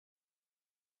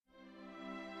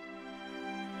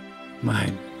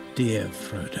My dear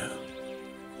Frodo,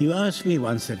 you asked me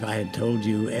once if I had told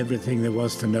you everything there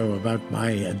was to know about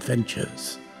my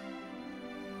adventures.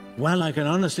 Well, I can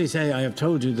honestly say I have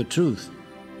told you the truth.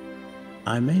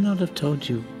 I may not have told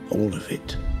you all of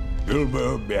it.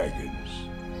 Bilbo Baggins.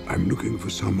 I'm looking for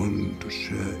someone to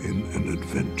share in an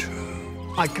adventure.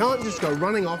 I can't just go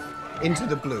running off into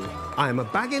the blue. I am a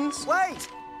Baggins. Wait!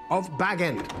 Of Bag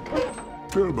End.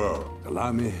 Bilbo,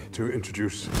 allow me to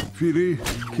introduce Fili,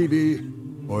 Kili,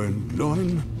 Oin,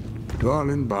 Loin,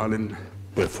 Dwalin, Balin,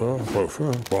 Biffa,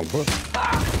 Boffa, Bomba,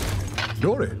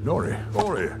 Dori,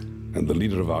 Ori, and the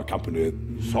leader of our company,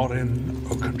 Thorin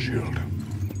Oakenshield.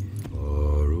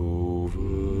 Far over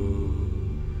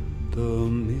the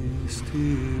misty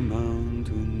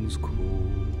mountains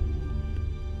cold,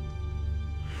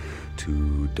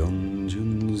 to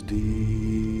dungeons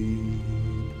deep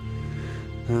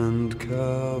and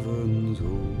caverns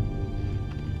old,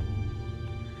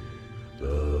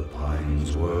 the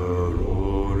pines were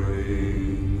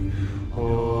roaring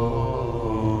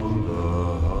on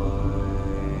the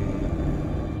height,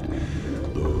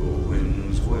 the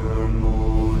winds were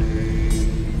moaning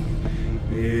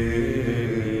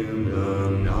in the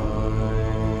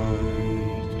night,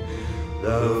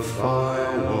 the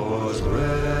fire was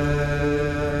red,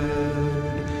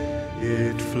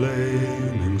 it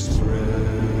flaming spread,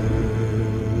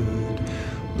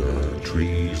 the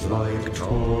trees like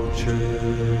torches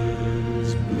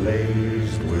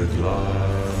blazed with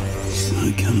light.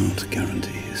 I cannot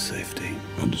guarantee his safety.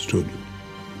 Understood.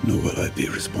 Nor will I be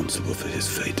responsible for his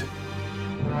fate.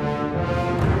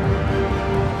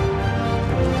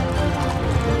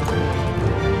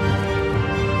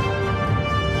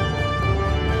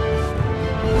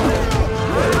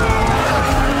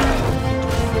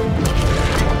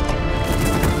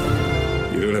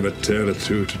 You'll have a tale or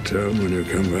two to tell when you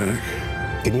come back.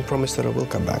 Can you promise that I will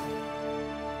come back?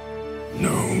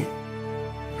 No.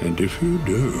 And if you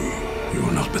do, you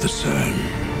will not be the same.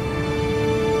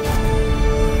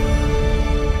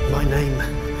 My name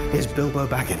is Bilbo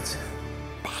Baggins.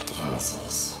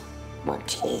 Bagginses.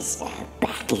 What is a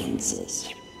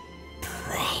Bagginses?